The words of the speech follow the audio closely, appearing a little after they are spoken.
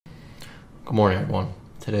Good morning, everyone.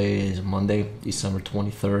 Today is Monday, December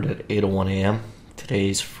 23rd at 8:01 a.m.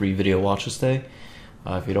 Today's free video watch list day.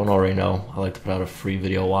 If you don't already know, I like to put out a free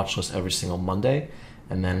video watch list every single Monday,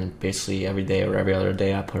 and then basically every day or every other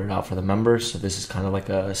day I put it out for the members. So this is kind of like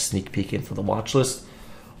a sneak peek into the watch list.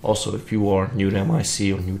 Also, if you are new to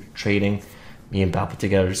MIC or new to trading, me and Bal put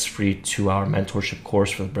together this free 2-hour mentorship course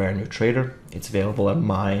for the brand new trader. It's available at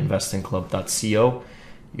myinvestingclub.co.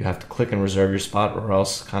 You have to click and reserve your spot, or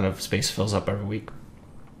else kind of space fills up every week.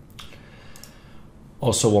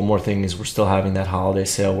 Also, one more thing is we're still having that holiday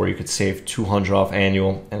sale where you could save $200 off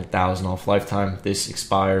annual and $1,000 off lifetime. This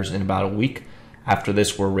expires in about a week. After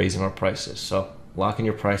this, we're raising our prices. So lock in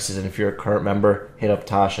your prices, and if you're a current member, hit up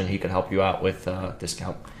Tosh and he can help you out with a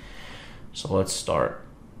discount. So let's start.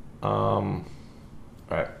 All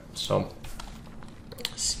right, so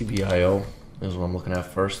CBIO is what I'm looking at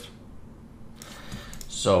first.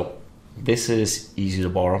 So this is easy to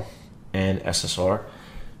borrow and SSR.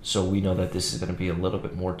 So we know that this is going to be a little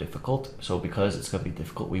bit more difficult. So because it's going to be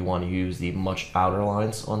difficult, we want to use the much outer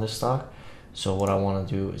lines on this stock. So what I want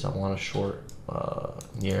to do is I want to short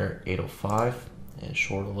near 805 and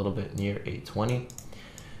short a little bit near 820.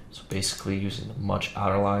 So basically using the much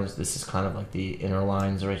outer lines, this is kind of like the inner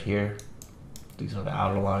lines right here. These are the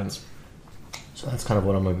outer lines. So that's kind of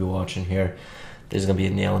what I'm going to be watching here. There's going to be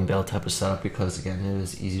a nail and bail type of setup because, again, it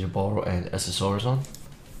is easy to borrow and SSR is on.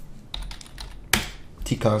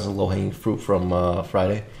 TCON is a low-hanging fruit from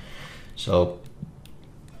Friday. So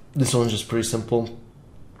this one's just pretty simple.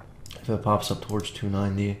 If it pops up towards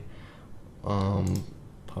 290,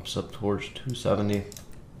 pops up towards 270.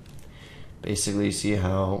 Basically, you see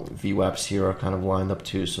how VWAPs here are kind of lined up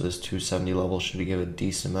too. So this 270 level should give a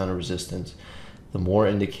decent amount of resistance. The more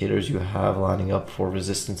indicators you have lining up for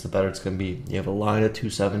resistance, the better it's going to be. You have a line at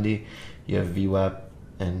 270, you have VWAP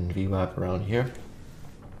and VWAP around here.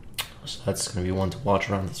 So that's going to be one to watch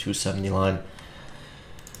around the 270 line.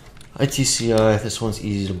 ITCI, this one's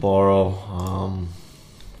easy to borrow.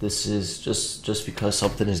 This is just because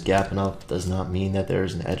something is gapping up does not mean that there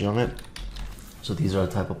is an edge on it. So these are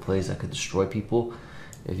the type of plays that could destroy people.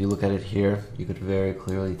 If you look at it here, you could very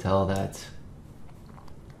clearly tell that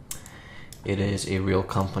it is a real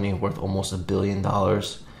company worth almost $1 billion.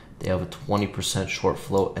 They have a 20% short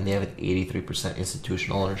float and they have an 83%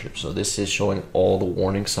 institutional ownership. So this is showing all the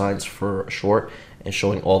warning signs for a short and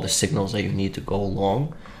showing all the signals that you need to go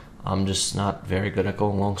long. I'm just not very good at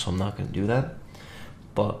going long, so I'm not going to do that.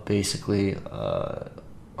 But basically,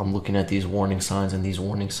 I'm looking at these warning signs, and these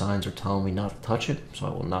warning signs are telling me not to touch it, so I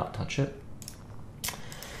will not touch it.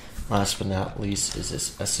 Last but not least is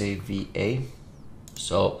this SAVA.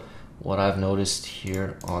 So what I've noticed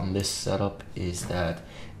here on this setup is that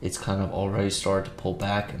it's kind of already started to pull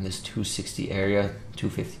back, and this 260 area,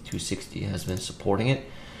 250, 260 has been supporting it.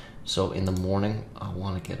 So in the morning, I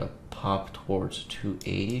want to get a pop towards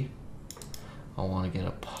 280. I want to get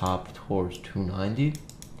a pop towards 290.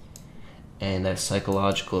 And that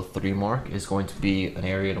psychological 3 mark is going to be an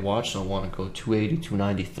area to watch. So I want to go 280,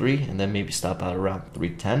 293, and then maybe stop out around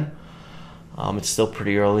 310. It's still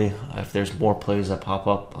pretty early. If there's more plays that pop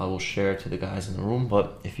up, I will share it to the guys in the room.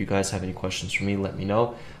 But if you guys have any questions for me, let me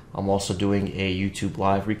know. I'm also doing a YouTube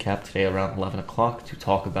live recap today around 11 o'clock to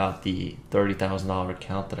talk about the $30,000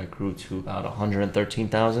 account that I grew to about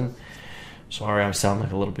 113,000. Sorry, I sound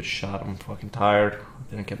like a little bit shot. I'm fucking tired.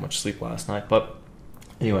 Didn't get much sleep last night. But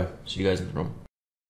anyway, see you guys in the room.